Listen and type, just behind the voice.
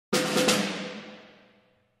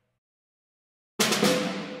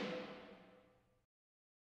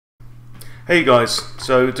Hey guys,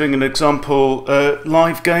 so doing an example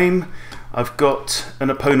live game. I've got an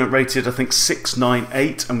opponent rated I think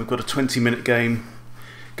 698 and we've got a 20-minute game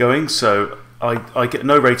going, so I get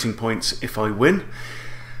no rating points if I win.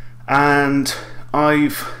 And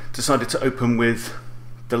I've decided to open with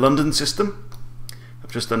the London system.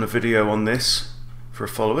 I've just done a video on this for a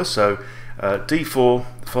follower, so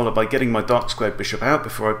d4 followed by getting my dark squared bishop out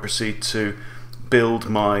before I proceed to build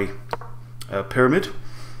my pyramid.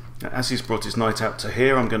 As he's brought his knight out to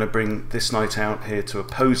here, I'm going to bring this knight out here to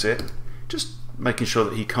oppose it, just making sure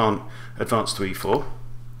that he can't advance to e4.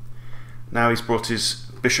 Now he's brought his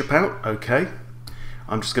bishop out, okay.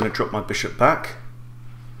 I'm just going to drop my bishop back.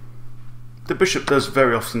 The bishop does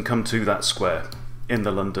very often come to that square in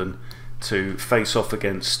the London to face off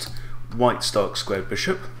against white's dark squared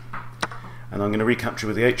bishop. And I'm going to recapture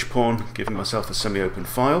with the h-pawn, giving myself a semi-open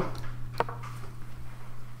file.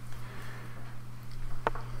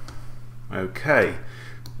 Okay,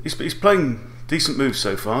 he's playing decent moves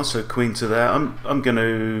so far, so queen to there. I'm going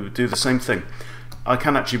to do the same thing. I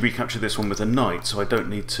can actually recapture this one with a knight, so I don't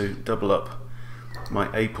need to double up my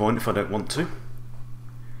a-pawn if I don't want to.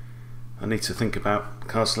 I need to think about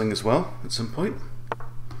castling as well at some point.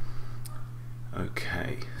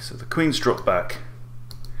 Okay, so the queen's dropped back.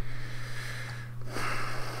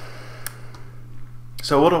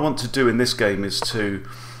 So what I want to do in this game is to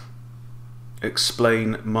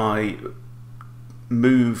explain my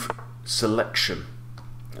move selection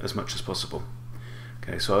as much as possible.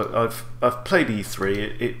 Okay, so I've played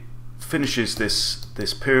e3. It finishes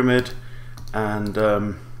this pyramid, and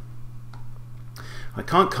I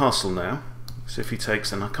can't castle now. So if he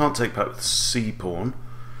takes, then I can't take back with the c pawn.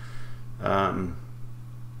 I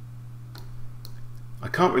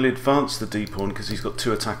can't really advance the d pawn because he's got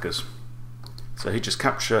two attackers. So he just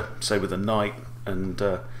capture, say, with a knight, and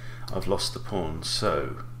I've lost the pawn.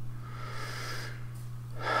 So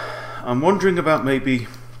I'm wondering about maybe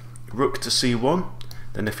rook to c1.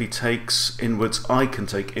 Then if he takes inwards, I can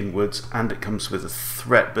take inwards, and it comes with a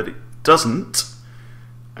threat, but it doesn't.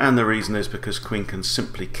 And the reason is because queen can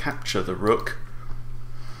simply capture the rook.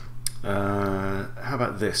 How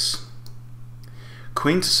about this?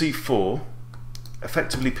 Queen to c4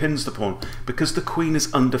 effectively pins the pawn because the queen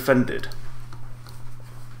is undefended.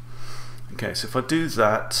 Okay, so if I do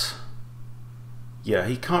that, yeah,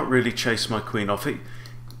 he can't really chase my queen off.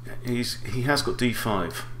 He has got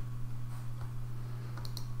d5.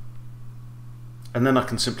 And then I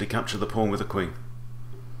can simply capture the pawn with a queen.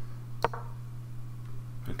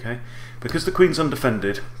 Okay, because the queen's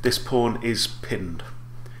undefended, this pawn is pinned.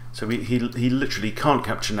 So he literally can't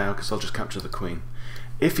capture now because I'll just capture the queen.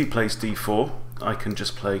 If he plays d4, I can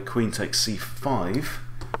just play queen takes c5.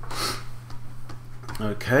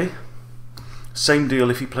 Okay. Same deal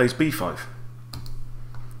if he plays b5.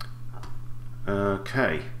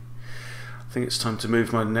 Okay. I think it's time to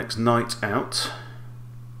move my next knight out.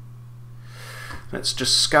 Let's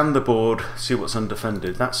just scan the board, see what's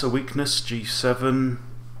undefended. That's a weakness, g7.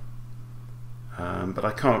 But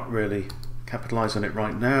I can't really capitalize on it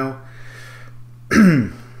right now.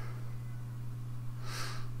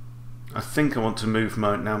 I think I want to move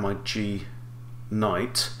my g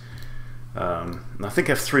knight. I think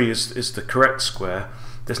f3 is the correct square.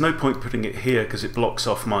 There's no point putting it here because it blocks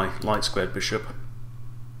off my light squared bishop.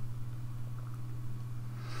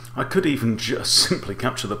 I could even just simply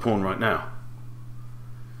capture the pawn right now.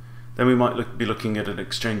 Then we might be looking at an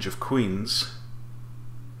exchange of queens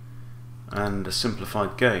and a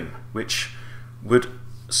simplified game, which would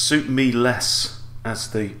suit me less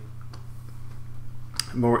as the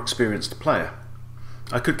more experienced player.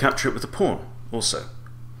 I could capture it with a pawn also.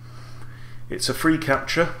 It's a free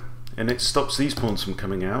capture and it stops these pawns from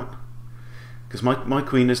coming out because my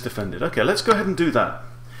queen is defended. Okay, let's go ahead and do that.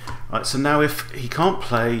 Right, so now if he can't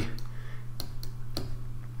play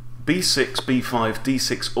b6, b5,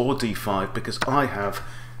 d6 or d5 because I have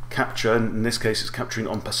capture, and in this case it's capturing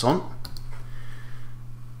en passant,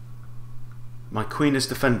 my queen is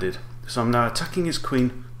defended. So I'm now attacking his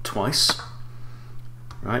queen twice.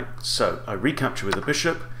 Right, so I recapture with a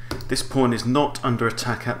bishop. This pawn is not under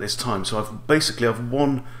attack at this time, so I've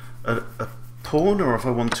won a pawn, or have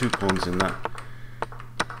I won two pawns in that?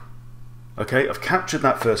 Okay, I've captured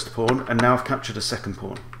that first pawn, and now I've captured a second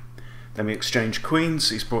pawn. Then we exchange queens.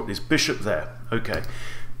 He's brought his bishop there. Okay,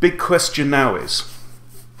 big question now is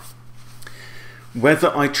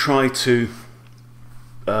whether I try to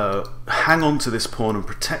hang on to this pawn and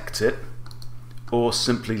protect it, or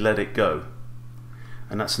simply let it go.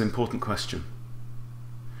 And that's an important question.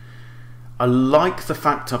 I like the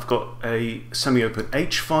fact I've got a semi-open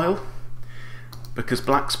H file because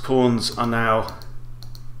black's pawns are now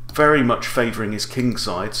very much favouring his king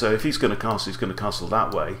side, so if he's going to castle, he's going to castle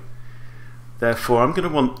that way. Therefore, I'm going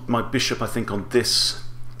to want my bishop, I think, on this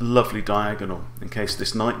lovely diagonal. In case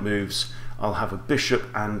this knight moves, I'll have a bishop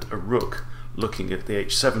and a rook looking at the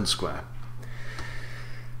h7 square.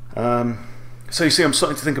 So you see, I'm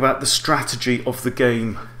starting to think about the strategy of the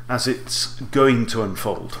game as it's going to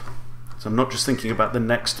unfold. So I'm not just thinking about the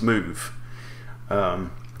next move. So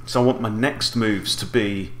I want my next moves to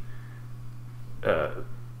be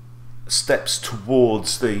steps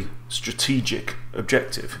towards the strategic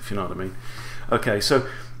objective, if you know what I mean. Okay, so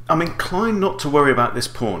I'm inclined not to worry about this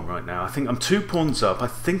pawn right now. I think I'm 2 pawns up. I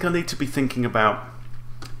think I need to be thinking about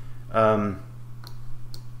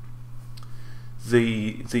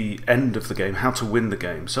the end of the game, how to win the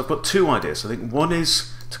game. So I've got 2 ideas. I think one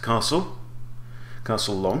is to castle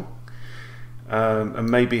long, and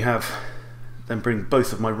maybe then bring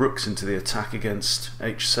both of my rooks into the attack against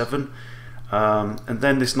h7, and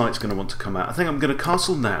then this knight's going to want to come out. I think I'm going to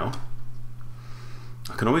castle now.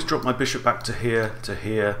 I can always drop my bishop back to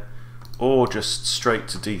here, or just straight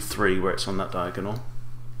to d3 where it's on that diagonal.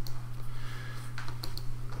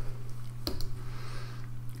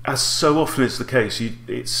 As so often is the case,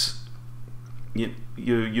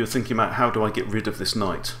 you're thinking about how do I get rid of this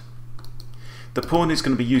knight. The pawn is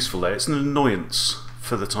going to be useful there. It's an annoyance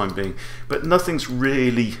for the time being, but nothing's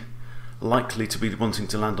really likely to be wanting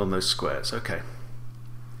to land on those squares. Okay,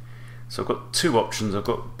 so I've got 2 options. I've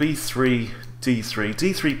got b3, d3.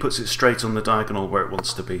 d3 puts it straight on the diagonal where it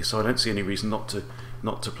wants to be, so I don't see any reason not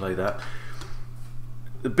to play that.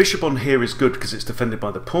 The bishop on here is good because it's defended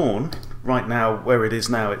by the pawn. Right now, where it is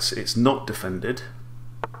now, it's not defended.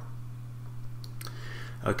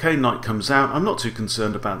 Okay, knight comes out. I'm not too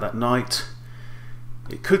concerned about that knight.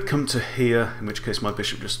 It could come to here, in which case my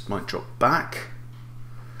bishop just might drop back.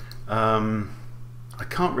 I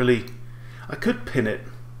can't really... I could pin it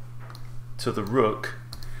to the rook,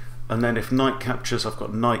 and then if knight captures, I've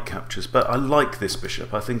got knight captures. But I like this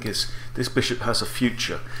bishop. I think this bishop has a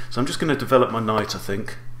future. So I'm just going to develop my knight, I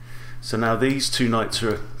think. So now these 2 knights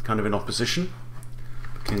are kind of in opposition.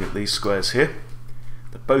 Looking at these squares here.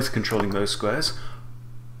 They're both controlling those squares.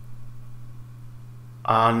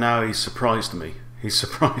 Ah, now he's surprised me. He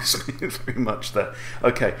surprised me very much there.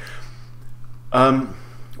 Okay.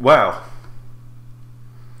 Wow.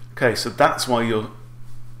 Okay, so that's why you're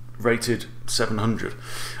rated 700.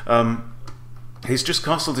 He's just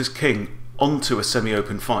castled his king onto a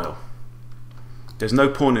semi-open file. There's no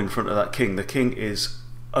pawn in front of that king. The king is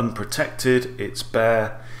unprotected, it's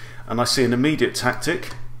bare, and I see an immediate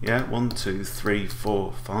tactic. Yeah, 1, 2, 3,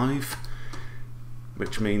 4, 5,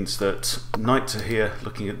 which means that knight to here,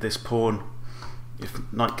 looking at this pawn. If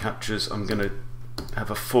knight captures, I'm going to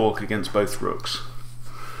have a fork against both rooks.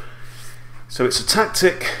 So it's a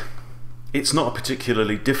tactic. It's not a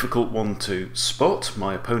particularly difficult one to spot.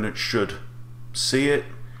 My opponent should see it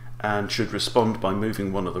and should respond by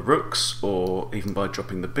moving one of the rooks, or even by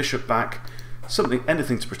dropping the bishop back.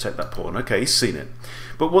 Anything to protect that pawn. Okay, he's seen it.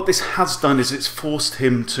 But what this has done is it's forced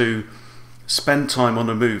him to spend time on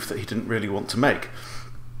a move that he didn't really want to make.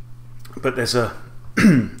 But there's a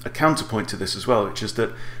counterpoint to this as well, which is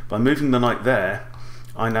that by moving the knight there,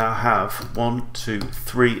 I now have 1, 2,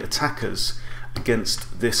 3 attackers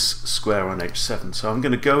against this square on h7. So I'm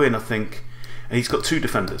going to go in, I think, and he's got 2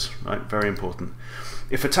 defenders, right? Very important.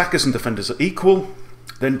 If attackers and defenders are equal,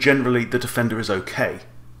 then generally the defender is okay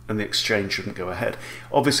and the exchange shouldn't go ahead.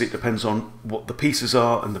 Obviously it depends on what the pieces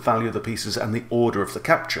are and the value of the pieces and the order of the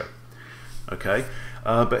capture. Okay,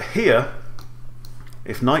 but here,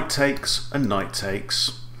 if knight takes and knight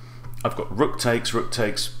takes, I've got rook takes,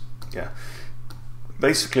 yeah.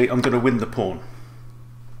 Basically I'm going to win the pawn,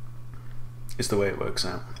 is the way it works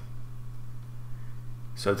out.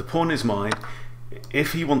 So the pawn is mine.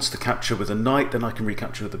 If he wants to capture with a knight, then I can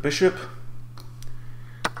recapture with the bishop,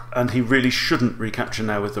 and he really shouldn't recapture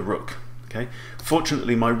now with the rook. Okay.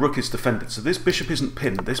 Fortunately my rook is defended, so this bishop isn't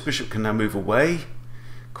pinned. This bishop can now move away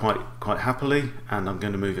quite happily, and I'm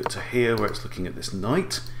going to move it to here where it's looking at this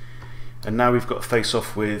knight, and now we've got a face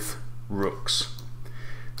off with rooks.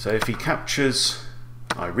 So if he captures,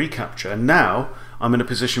 I recapture, and now I'm in a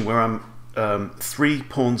position where I'm 3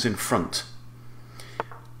 pawns in front.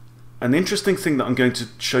 And the interesting thing that I'm going to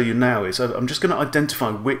show you now is I'm just going to identify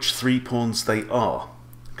which 3 pawns they are.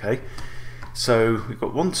 Okay, so we've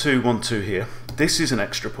got 1, 2, 1, 2 here. This is an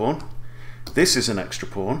extra pawn. This is an extra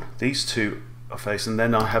pawn. These 2 are faced, and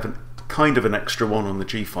then I have kind of an extra one on the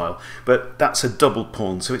G file, but that's a double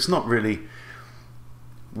pawn, so it's not really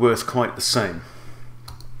worth quite the same.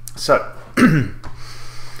 So,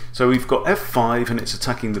 so we've got f5, and it's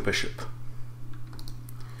attacking the bishop.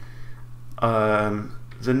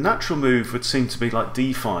 the natural move would seem to be like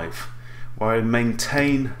d5, where I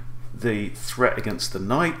maintain the threat against the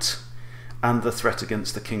knight and the threat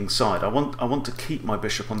against the king's side. I want to keep my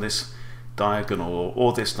bishop on this diagonal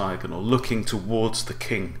or this diagonal, looking towards the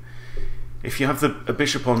king. If you have a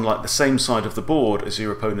bishop on like the same side of the board as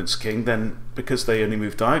your opponent's king, then because they only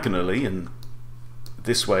move diagonally and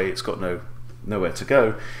this way it's got nowhere to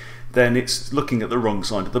go, then it's looking at the wrong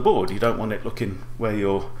side of the board. You don't want it looking where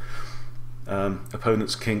your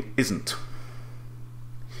opponent's king isn't.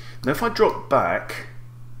 Now if I drop back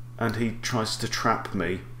and he tries to trap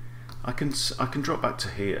me, I can drop back to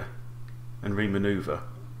here and remaneuver.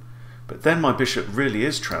 But then my bishop really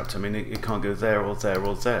is trapped. I mean, it can't go there or there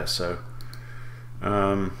or there. So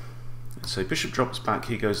bishop drops back,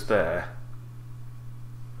 he goes there.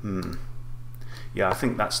 Yeah, I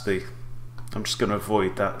think that's the... I'm just going to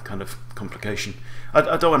avoid that kind of complication. I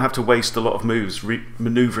don't want to have to waste a lot of moves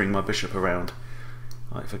manoeuvring my bishop around.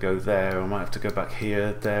 Like if I go there, I might have to go back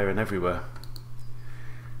here, there and everywhere.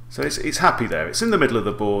 So it's happy there. It's in the middle of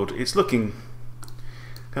the board. It's looking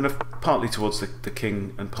kind of partly towards the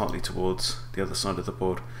king and partly towards the other side of the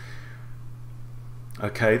board.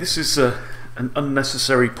 Okay, this is an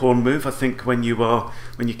unnecessary pawn move. I think when your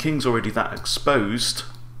king's already that exposed,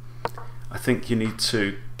 I think you need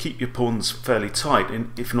to keep your pawns fairly tight,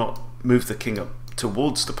 and if not, move the king up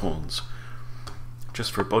towards the pawns,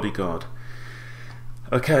 just for a bodyguard.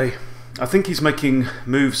 Okay, I think he's making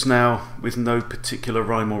moves now with no particular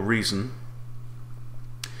rhyme or reason.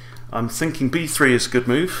 I'm thinking b3 is a good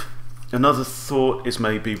move. Another thought is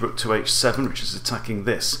maybe rook to h7, which is attacking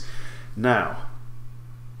this. Now,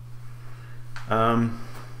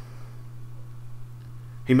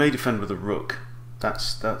 he may defend with a rook.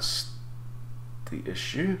 That's the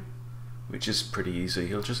issue, which is pretty easy.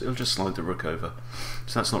 He'll just slide the rook over,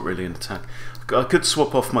 so that's not really an attack. I could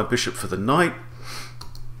swap off my bishop for the knight.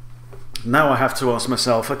 Now I have to ask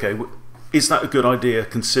myself, okay, is that a good idea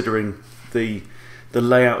considering the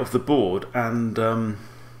layout of the board? And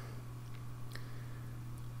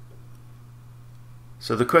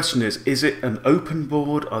so the question is it an open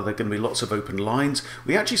board? Are there going to be lots of open lines?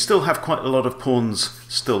 We actually still have quite a lot of pawns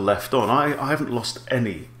still left on. I haven't lost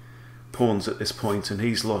any pawns at this point, and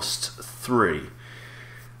he's lost 3.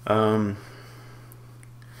 So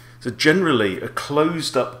generally a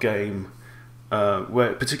closed up game,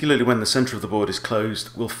 particularly when the centre of the board is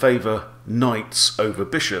closed, will favour knights over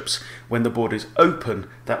bishops. When the board is open,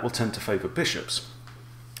 that will tend to favour bishops.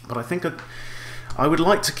 But I think I would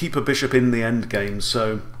like to keep a bishop in the end game,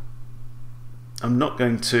 so I'm not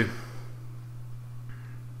going to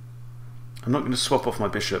swap off my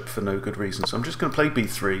bishop for no good reason. So I'm just going to play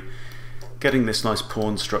b3, getting this nice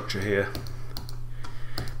pawn structure here.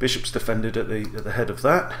 Bishop's defended at the head of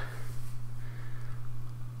that.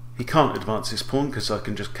 He can't advance his pawn because I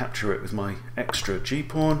can just capture it with my extra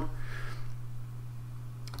g-pawn.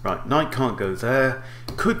 Right, knight can't go there.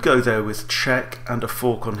 Could go there with check and a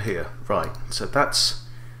fork on here. Right, so that's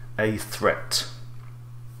a threat.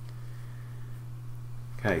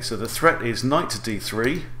 Okay, so the threat is knight to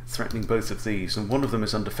d3, threatening both of these, and one of them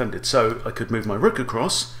is undefended. So I could move my rook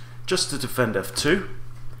across just to defend f2,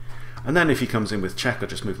 and then if he comes in with check, I'll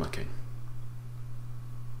just move my king.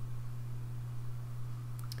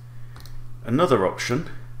 Another option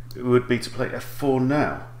would be to play f4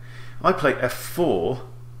 now. I play f4,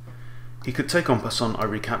 he could take en passant, I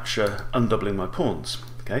recapture, undoubling my pawns.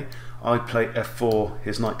 Okay, I play f4,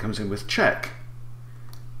 his knight comes in with check.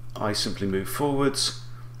 I simply move forwards.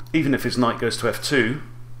 Even if his knight goes to f2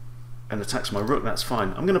 and attacks my rook, that's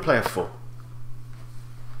fine. I'm going to play f4.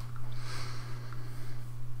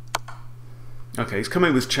 Okay, he's come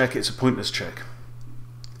in with check, it's a pointless check.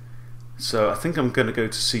 So I think I'm going to go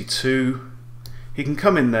to c2. He can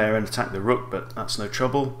come in there and attack the rook, but that's no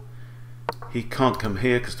trouble. He can't come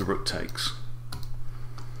here because the rook takes.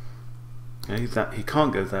 Okay, he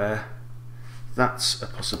can't go there. That's a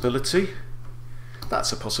possibility.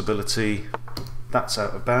 That's a possibility. That's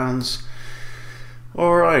out of bounds.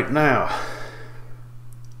 Alright, now,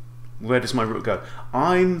 where does my rook go?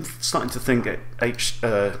 I'm starting to think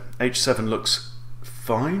h7 looks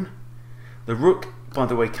fine. The rook, by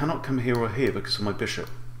the way, cannot come here or here because of my bishop.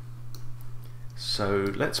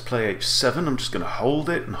 So let's play h7. I'm just going to hold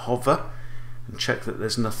it and hover and check that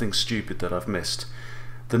there's nothing stupid that I've missed.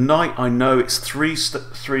 The knight, I know it's three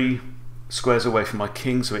squares away from my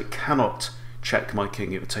king, so it cannot check my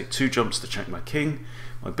king. It would take 2 jumps to check my king.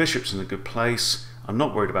 My bishop's in a good place. I'm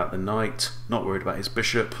not worried about the knight, not worried about his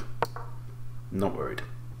bishop, not worried.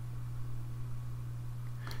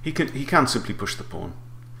 He can simply push the pawn.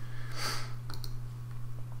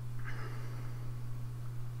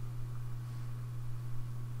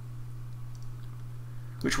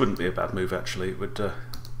 which wouldn't be a bad move actually. It would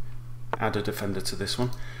add a defender to this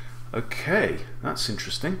one. Okay, that's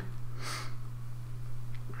interesting.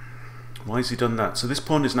 Why has he done that? So this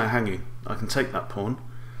pawn is now hanging. I can take that pawn.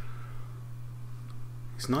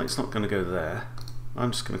 His knight's not going to go there.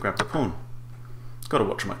 I'm just going to grab the pawn. Got to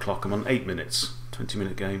watch my clock. I'm on 8 minutes.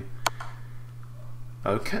 20-minute game.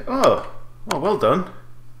 Okay. Oh, well done.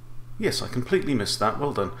 Yes, I completely missed that.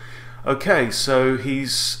 Well done. Okay, so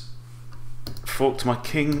he's forked my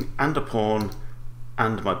king and a pawn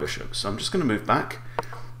and my bishop. So I'm just going to move back.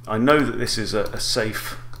 I know that this is a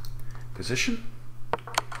safe position.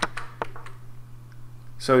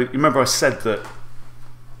 So you remember I said that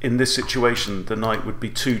in this situation the knight would be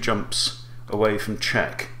 2 jumps away from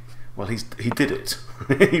check. Well, he did it.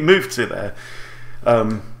 He moved to there.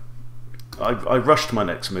 I rushed my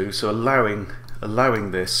next move, so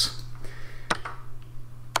allowing this.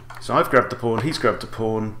 So I've grabbed the pawn, he's grabbed a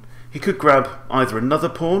pawn. He could grab either another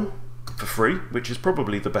pawn for free, which is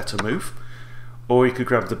probably the better move, or he could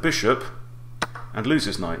grab the bishop and lose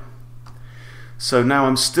his knight. So now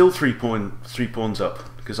I'm still 3 pawns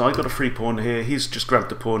up, because I got a free pawn here, he's just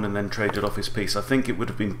grabbed a pawn and then traded off his piece. I think it would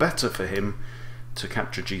have been better for him to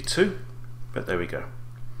capture g2, but there we go.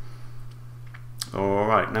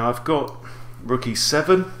 Alright, now I've got rook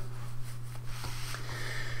e7.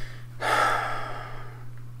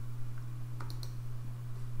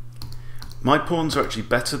 My pawns are actually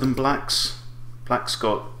better than black's. Black's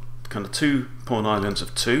got kind of 2 pawn islands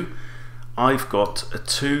of 2. I've got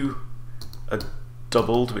a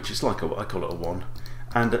doubled, which is like I call it a 1,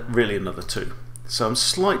 and really another 2. So I'm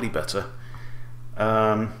slightly better.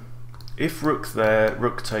 If rook there,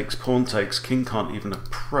 rook takes, pawn takes, king can't even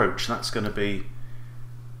approach, that's going to be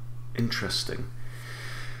interesting.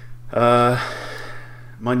 My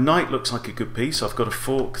knight looks like a good piece. I've got a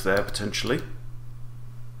fork there potentially.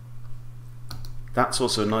 That's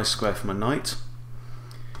also a nice square for my knight.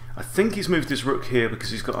 I think he's moved his rook here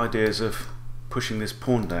because he's got ideas of pushing this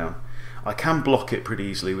pawn down. I can block it pretty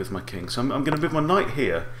easily with my king, so I'm going to move my knight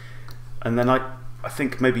here, and then I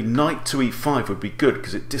think maybe knight to e5 would be good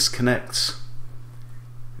because it disconnects,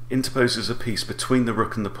 interposes a piece between the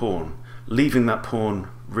rook and the pawn, leaving that pawn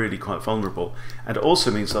really quite vulnerable, and it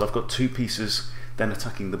also means that I've got 2 pieces then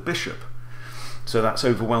attacking the bishop, so that's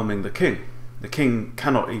overwhelming the king. The king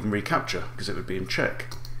cannot even recapture because it would be in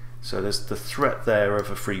check, so there's the threat there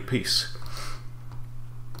of a free piece.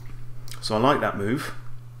 So I like that move.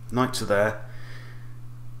 Knight to there.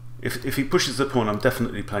 If he pushes the pawn, I'm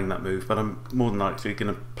definitely playing that move, but I'm more than likely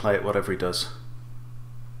going to play it whatever he does.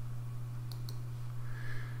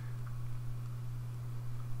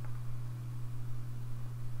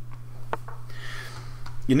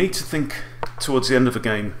 You need to think towards the end of a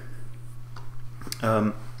game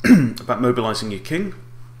about mobilizing your king,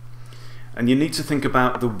 and you need to think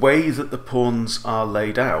about the way that the pawns are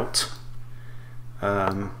laid out.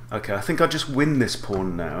 Okay, I think I just win this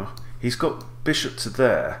pawn now. He's got bishop to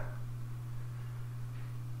there.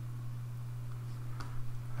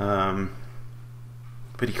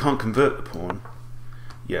 But he can't convert the pawn.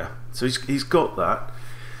 Yeah, so he's got that.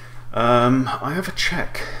 I have a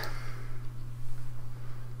check.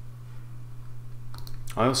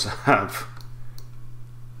 I also have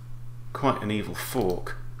quite an evil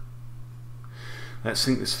fork. Let's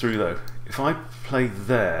think this through though. If I play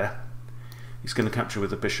there, he's going to capture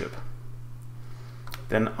with a bishop.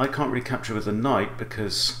 Then I can't recapture with a knight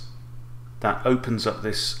because that opens up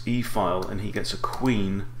this e-file and he gets a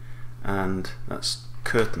queen, and that's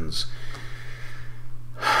curtains.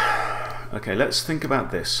 Okay, let's think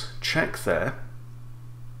about this. Check there.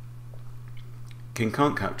 King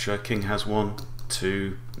can't capture. King has 1,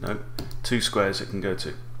 2, no, 2 squares it can go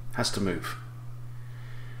to. Has to move.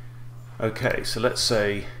 Okay, so let's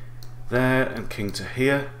say there and king to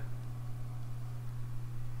here.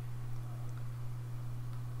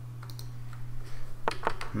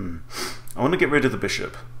 I want to get rid of the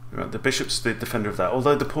bishop. Right, the bishop's the defender of that.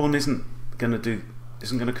 Although the pawn isn't going to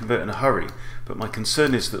convert in a hurry. But my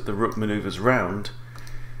concern is that the rook manoeuvres round,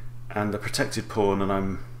 and the protected pawn, and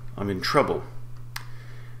I'm in trouble.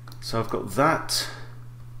 So I've got that.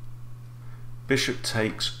 Bishop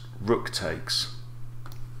takes, rook takes.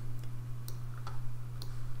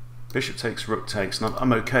 Bishop takes, rook takes, and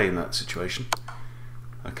I'm okay in that situation.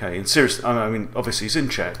 Okay, and seriously, I mean, obviously he's in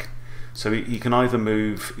check, so he can either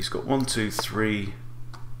move. He's got 1, 2, 3.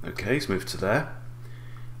 Okay, he's moved to there.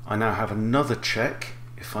 I now have another check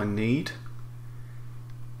if I need.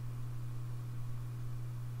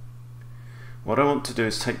 What I want to do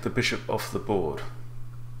is take the bishop off the board.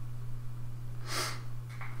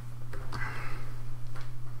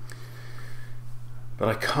 But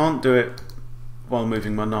I can't do it while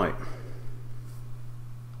moving my knight.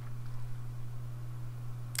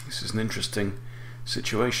 This is an interesting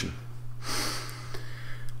situation.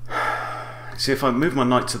 See, if I move my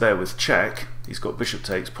knight to there with check, he's got bishop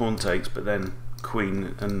takes, pawn takes, but then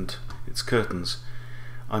queen and it's curtains.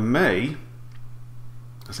 I may,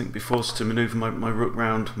 I think, be forced to manoeuvre my rook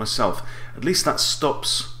round myself. At least that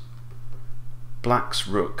stops black's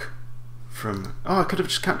rook from... Oh, I could have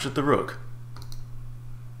just captured the rook.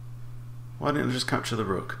 Why didn't I just capture the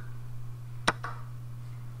rook?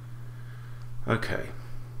 Okay.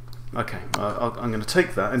 Okay, I'm going to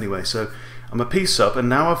take that anyway. So I'm a piece up, and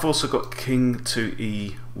now I've also got king to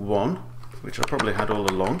e1, which I probably had all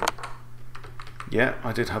along. Yeah,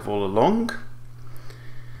 I did have all along.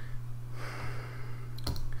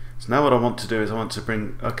 So now what I want to do is I want to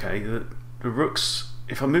bring... Okay, the rook's...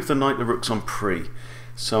 If I move the knight, the rook's on pre.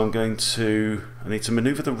 So I'm going to... I need to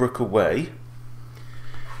maneuver the rook away.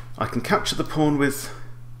 I can capture the pawn with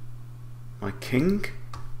my king,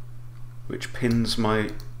 which pins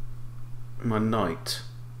my knight.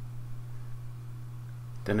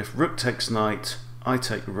 Then if rook takes knight, I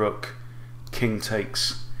take rook, king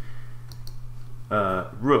takes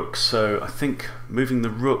rook. So I think moving the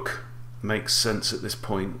rook makes sense at this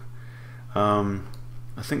point. I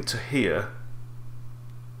think to here,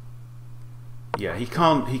 yeah, he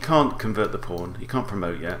can't convert the pawn, he can't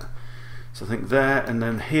promote yet. So I think there, and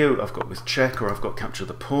then here I've got with check, or I've got capture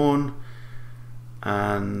the pawn,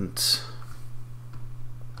 and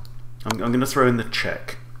I'm going to throw in the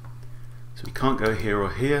check. So he can't go here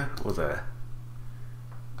or here or there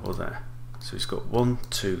or there. So he's got 1,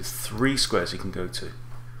 2, 3 squares he can go to.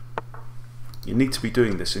 You need to be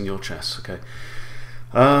doing this in your chess, okay?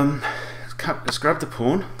 Let's grab the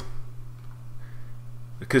pawn,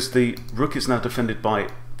 because the rook is now defended by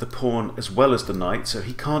the pawn as well as the knight, so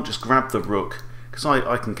he can't just grab the rook, because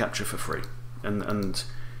I can capture for free, and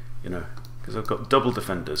you know, because I've got double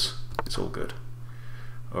defenders, it's all good.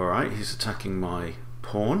 Alright, he's attacking my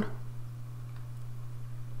pawn.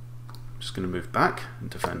 I'm just going to move back and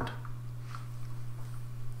defend.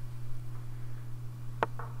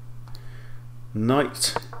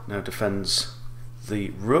 Knight now defends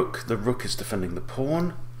the rook is defending the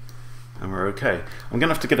pawn, and we're okay. I'm going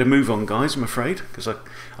to have to get a move on, guys, I'm afraid, because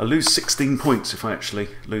I lose 16 points if I actually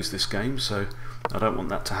lose this game, so I don't want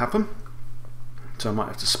that to happen. So I might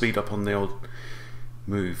have to speed up on the old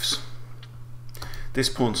moves. This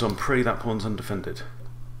pawn's on pre, that pawn's undefended.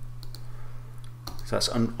 So that's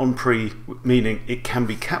on pre, meaning it can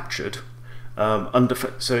be captured.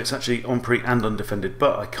 So it's actually on pre and undefended,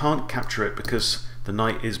 but I can't capture it because the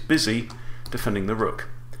knight is busy defending the rook.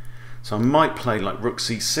 So I might play like rook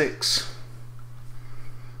c6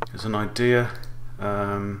 as an idea.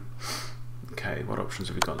 Okay, what options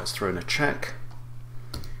have we got? Let's throw in a check.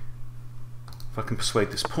 If I can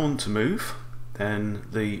persuade this pawn to move, then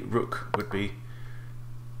the rook would be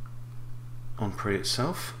on pre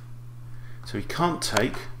itself. So he can't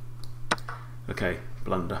take. Okay,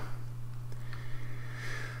 blunder.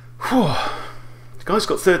 Whew. The guy's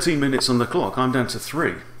got 13 minutes on the clock. I'm down to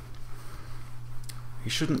 3. He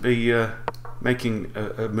shouldn't be making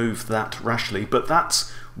a move that rashly, but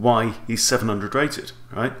that's why he's 700 rated,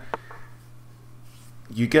 right?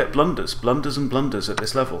 You get blunders and blunders at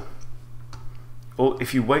this level. Or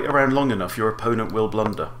if you wait around long enough, your opponent will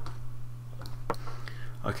blunder.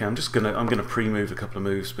 Okay, I'm gonna pre-move a couple of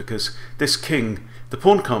moves, because this king, the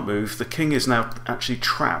pawn can't move. The king is now actually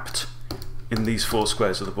trapped in these 4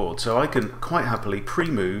 squares of the board, so I can quite happily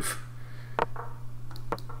pre-move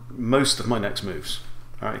most of my next moves.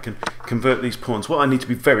 Alright, I can convert these pawns. What I need to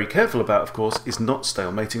be very careful about, of course, is not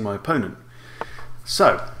stalemating my opponent.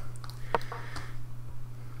 So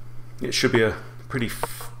it should be a pretty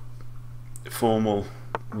formal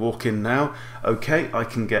walk-in now. Okay, I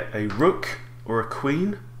can get a rook or a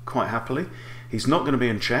queen quite happily. He's not going to be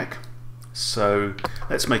in check, so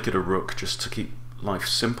let's make it a rook just to keep life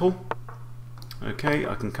simple. Okay,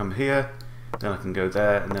 I can come here, then I can go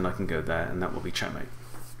there, and then I can go there, and that will be checkmate.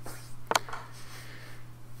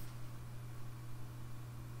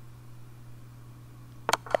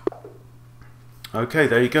 Okay,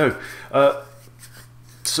 there you go.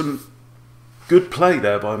 Some good play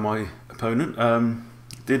there by my opponent.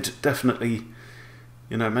 Did definitely,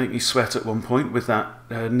 you know, make me sweat at one point with that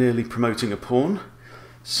nearly promoting a pawn.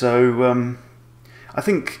 So I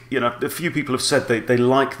think, you know, a few people have said they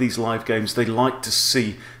like these live games. They like to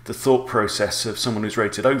see the thought process of someone who's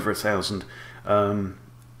rated over 1,000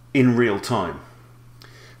 in real time.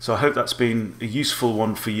 So I hope that's been a useful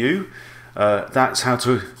one for you. That's how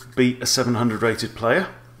to beat a 700 rated player,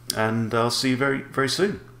 and I'll see you very, very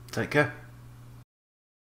soon. Take care.